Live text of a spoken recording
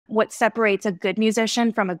what separates a good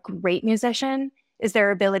musician from a great musician is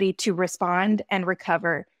their ability to respond and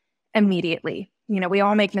recover immediately. We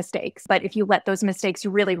all make mistakes, but if you let those mistakes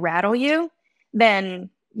really rattle you, then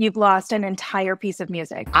you've lost an entire piece of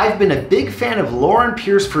music. I've been a big fan of Lauren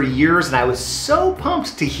Pierce for years, and I was so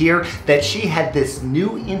pumped to hear that she had this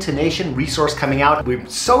new Intonation resource coming out. We're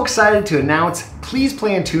so excited to announce Please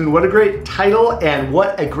Play and Tune. What a great title and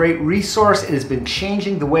what a great resource. It has been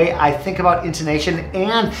changing the way I think about intonation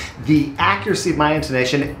and the accuracy of my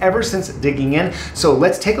intonation ever since digging in. So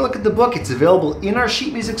let's take a look at the book. It's available in our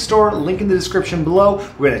sheet music store, link in the description below.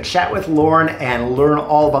 We're going to chat with Lauren and learn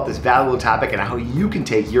all about this valuable topic and how you can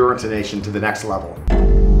take your intonation to the next level.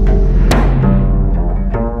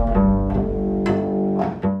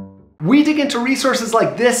 We dig into resources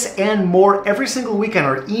like this and more every single week on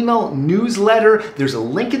our email newsletter. There's a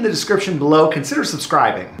link in the description below. Consider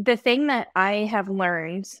subscribing. The thing that I have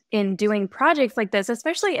learned in doing projects like this,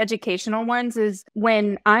 especially educational ones, is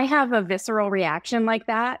when I have a visceral reaction like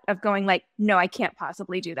that of going like, no, I can't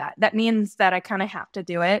possibly do that. That means that I kind of have to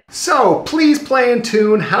do it. So Please Play and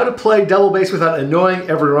Tune, how to play double bass without annoying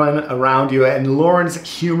everyone around you. And Lauren's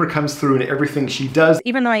humor comes through in everything she does.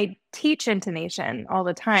 Even though I teach intonation all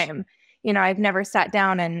the time, I've never sat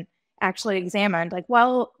down and actually examined like,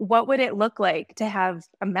 well, what would it look like to have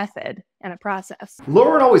a method and a process?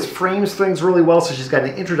 Lauren always frames things really well, so she's got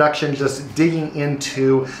an introduction just digging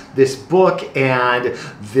into this book and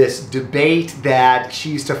this debate that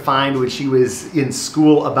she used to find when she was in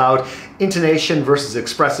school about intonation versus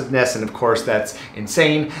expressiveness, and of course that's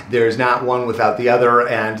insane. There's not one without the other,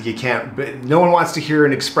 and you can't, no one wants to hear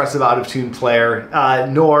an expressive out-of-tune player,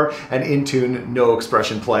 nor an in-tune, no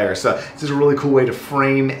expression player. So this is a really cool way to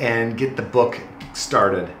frame and get the book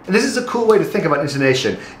started. And this is a cool way to think about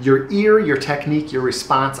intonation. Your ear, your technique, your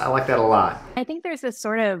response. I like that a lot. I think there's this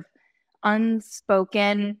sort of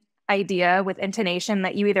unspoken idea with intonation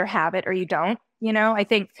that you either have it or you don't. I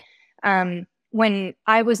think when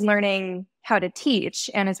I was learning how to teach,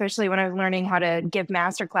 and especially when I was learning how to give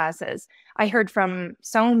master classes, I heard from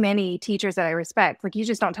so many teachers that I respect, like, you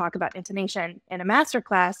just don't talk about intonation in a master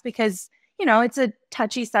class because, it's a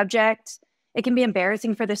touchy subject. It can be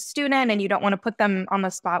embarrassing for the student, and you don't want to put them on the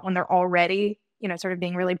spot when they're already, sort of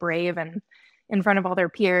being really brave and in front of all their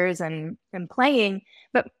peers and playing.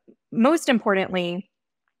 But most importantly,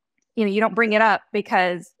 you don't bring it up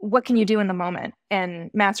because what can you do in the moment? And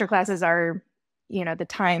master classes are, the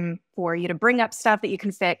time for you to bring up stuff that you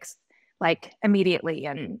can fix like immediately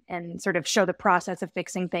and sort of show the process of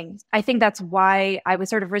fixing things. I think that's why I was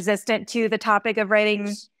sort of resistant to the topic of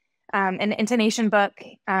writing an intonation book,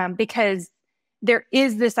 because there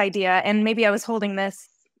is this idea, and maybe I was holding this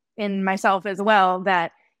in myself as well,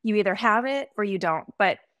 that you either have it or you don't.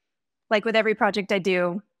 But like with every project I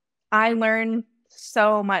do, I learn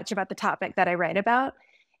so much about the topic that I write about.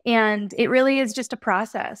 And it really is just a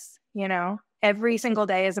process, Every single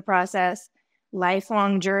day is a process,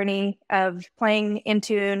 lifelong journey of playing in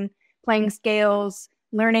tune, playing scales,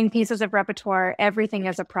 learning pieces of repertoire. Everything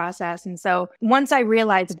is a process. And so once I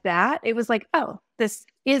realized that, it was like, oh, this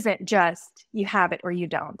isn't just you have it or you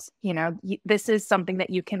don't. This is something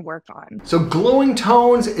that you can work on. So glowing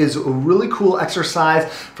tones is a really cool exercise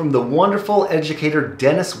from the wonderful educator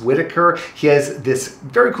Dennis Whittaker. He has this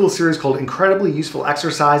very cool series called Incredibly Useful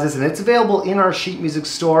Exercises, and it's available in our sheet music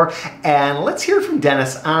store. And let's hear from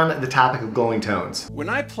Dennis on the topic of glowing tones. When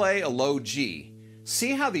I play a low G,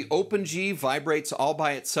 see how the open G vibrates all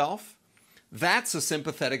by itself? That's a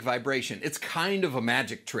sympathetic vibration. It's kind of a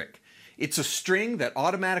magic trick. It's a string that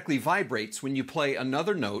automatically vibrates when you play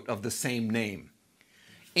another note of the same name.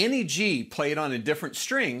 Any G played on a different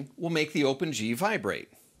string will make the open G vibrate.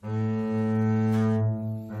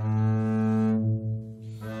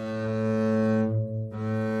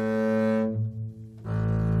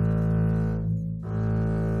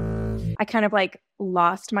 I kind of like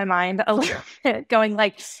lost my mind a little bit, going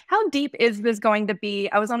like, how deep is this going to be?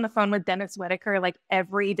 I was on the phone with Dennis Whittaker like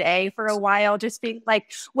every day for a while, just being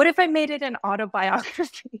like, what if I made it an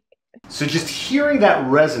autobiography? So just hearing that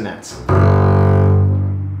resonance,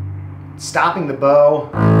 stopping the bow.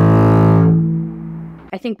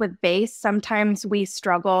 I think with bass, sometimes we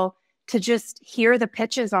struggle to just hear the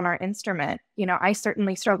pitches on our instrument. I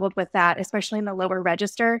certainly struggled with that, especially in the lower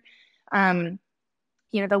register.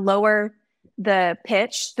 The lower the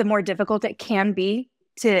pitch, the more difficult it can be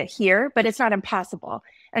to hear, but it's not impossible.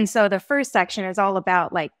 And so the first section is all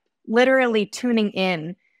about like literally tuning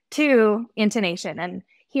in to intonation and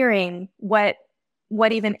hearing what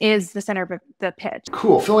even is the center of the pitch.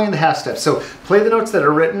 Cool, filling in the half steps. So play the notes that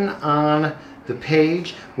are written on the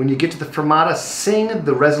page. When you get to the fermata, sing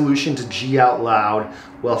the resolution to G out loud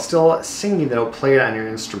while still singing the note. Play it on your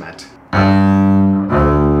instrument.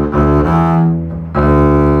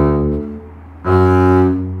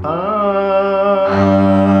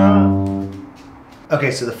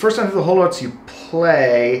 Okay, so the first time through the whole notes you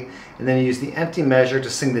play, and then you use the empty measure to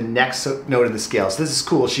sing the next note in the scale. So this is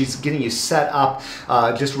cool. She's getting you set up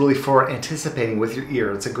just really for anticipating with your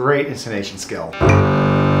ear. It's a great intonation skill.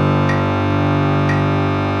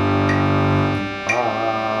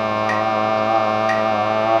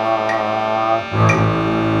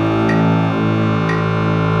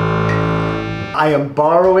 I am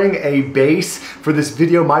borrowing a bass for this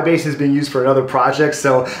video. My bass is being used for another project,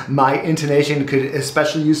 so my intonation could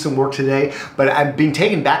especially use some work today, but I'm being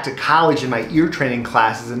taken back to college in my ear training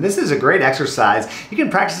classes, and this is a great exercise. You can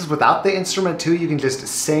practice this without the instrument too. You can just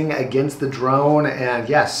sing against the drone, and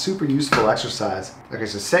yeah, super useful exercise. Okay,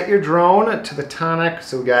 so set your drone to the tonic.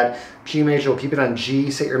 So we got G major, we'll keep it on G.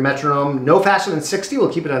 Set your metronome no faster than 60,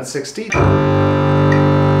 we'll keep it on 60.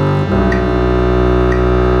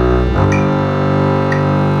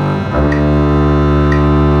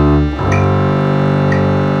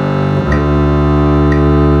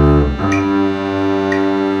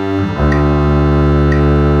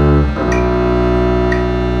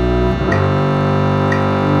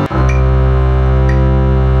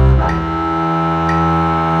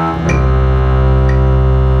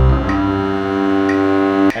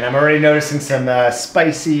 I'm already noticing some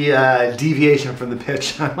spicy deviation from the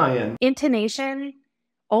pitch on my end. Intonation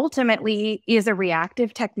ultimately is a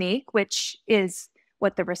reactive technique, which is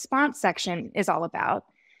what the response section is all about.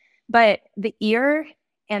 But the ear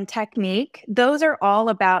and technique, those are all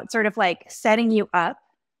about sort of like setting you up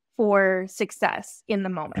for success in the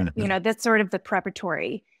moment. You know, that's sort of the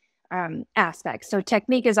preparatory aspect. So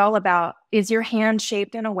technique is all about, is your hand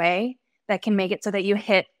shaped in a way that can make it so that you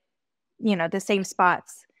hit, you know, the same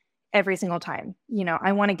spots every single time. You know,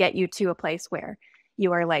 I want to get you to a place where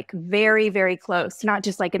you are like very, very close, not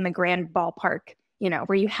just like in the grand ballpark, you know,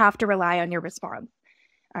 where you have to rely on your response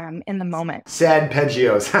in the moment. Sad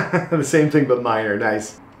arpeggios, the same thing but minor,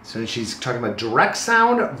 nice. So she's talking about direct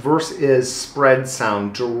sound versus spread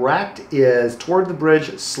sound. Direct is toward the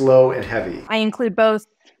bridge, slow and heavy. I include both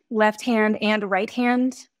left hand and right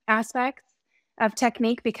hand aspects of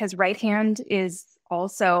technique because right hand is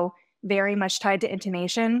also very much tied to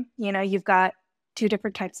intonation. You know, you've got two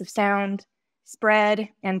different types of sound, spread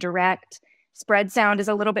and direct. Spread sound is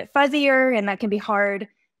a little bit fuzzier, and that can be hard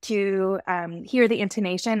to hear the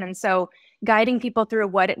intonation. And so guiding people through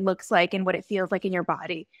what it looks like and what it feels like in your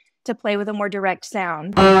body to play with a more direct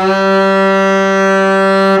sound.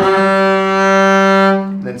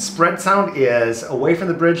 Then spread sound is away from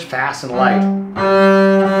the bridge, fast and light.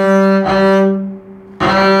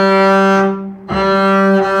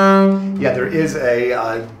 Yeah, there is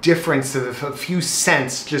a difference of a few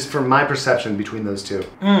cents just from my perception between those two.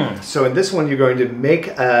 So in this one, you're going to make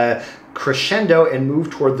a crescendo and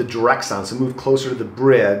move toward the direct sound. So move closer to the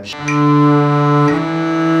bridge. Ooh,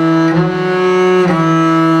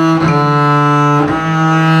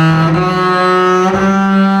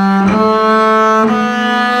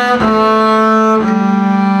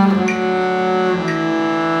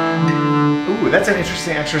 that's an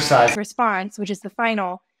interesting exercise. Response, which is the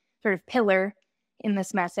final sort of pillar in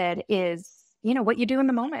this method, is, you know, what you do in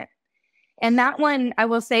the moment. And that one, I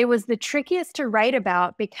will say, was the trickiest to write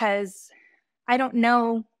about because I don't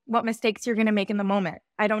know what mistakes you're going to make in the moment.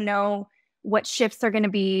 I don't know what shifts are going to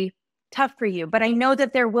be tough for you, but I know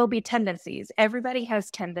that there will be tendencies. Everybody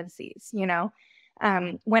has tendencies, you know.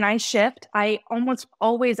 When I shift, I almost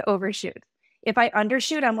always overshoot. If I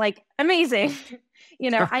undershoot, I'm like, amazing.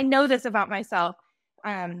 You know, I know this about myself.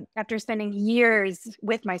 After spending years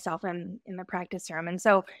with myself in the practice room. And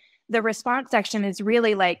so the response section is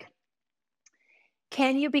really like,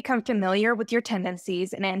 can you become familiar with your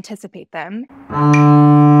tendencies and anticipate them?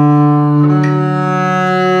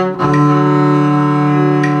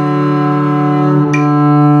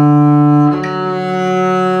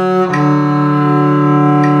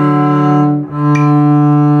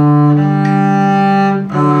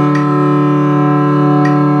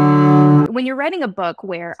 When you're writing a book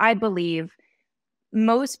where I believe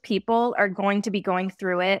most people are going to be going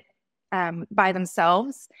through it by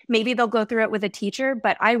themselves, maybe they'll go through it with a teacher,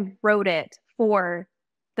 but I wrote it for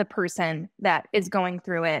the person that is going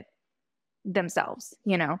through it themselves,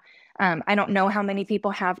 you know. I don't know how many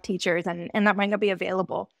people have teachers, and that might not be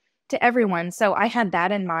available to everyone. So I had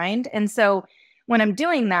that in mind. And so when I'm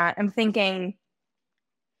doing that, I'm thinking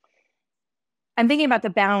about the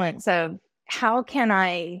balance of how can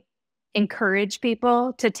I encourage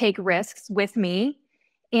people to take risks with me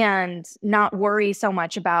and not worry so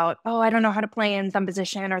much about, oh, I don't know how to play in thumb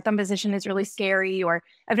position, or thumb position is really scary, or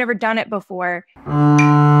I've never done it before.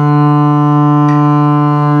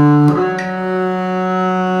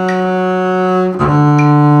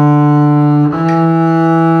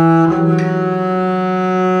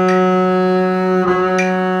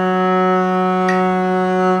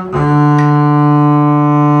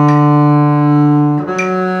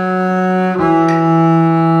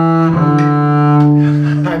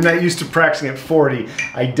 I'm not used to practicing at 40.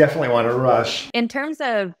 I definitely want to rush. In terms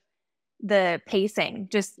of the pacing,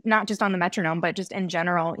 not just on the metronome, but just in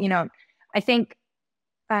general, I think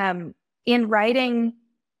in writing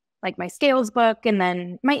like my scales book, and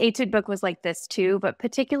then my etude book was like this too, but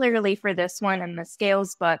particularly for this one and the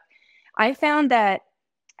scales book, I found that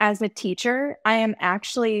as a teacher, I am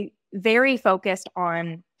actually very focused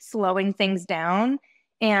on slowing things down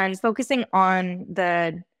and focusing on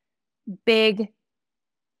the big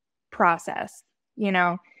process,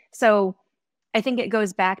 So I think it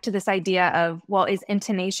goes back to this idea of, well, is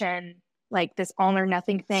intonation like this all or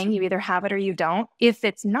nothing thing? You either have it or you don't. If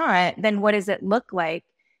it's not, then what does it look like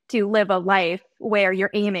to live a life where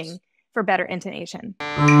you're aiming for better intonation?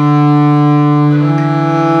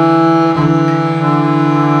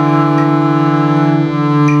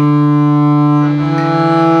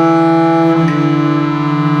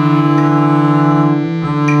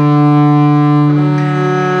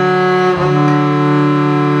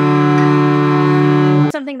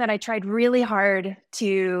 Something that I tried really hard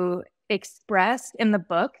to express in the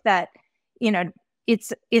book, that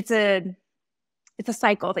it's a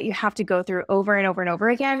cycle that you have to go through over and over and over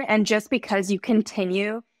again. And just because you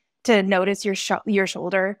continue to notice your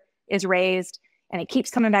shoulder is raised and it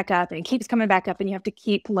keeps coming back up and it keeps coming back up, and you have to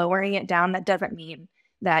keep lowering it down, that doesn't mean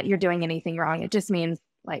that you're doing anything wrong. It just means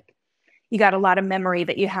like you got a lot of memory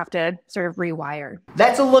that you have to sort of rewire.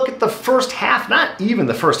 That's a look at the first half, not even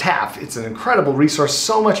the first half. It's an incredible resource,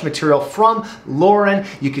 so much material from Lauren.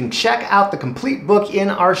 You can check out the complete book in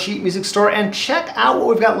our sheet music store, and check out what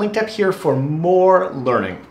we've got linked up here for more learning.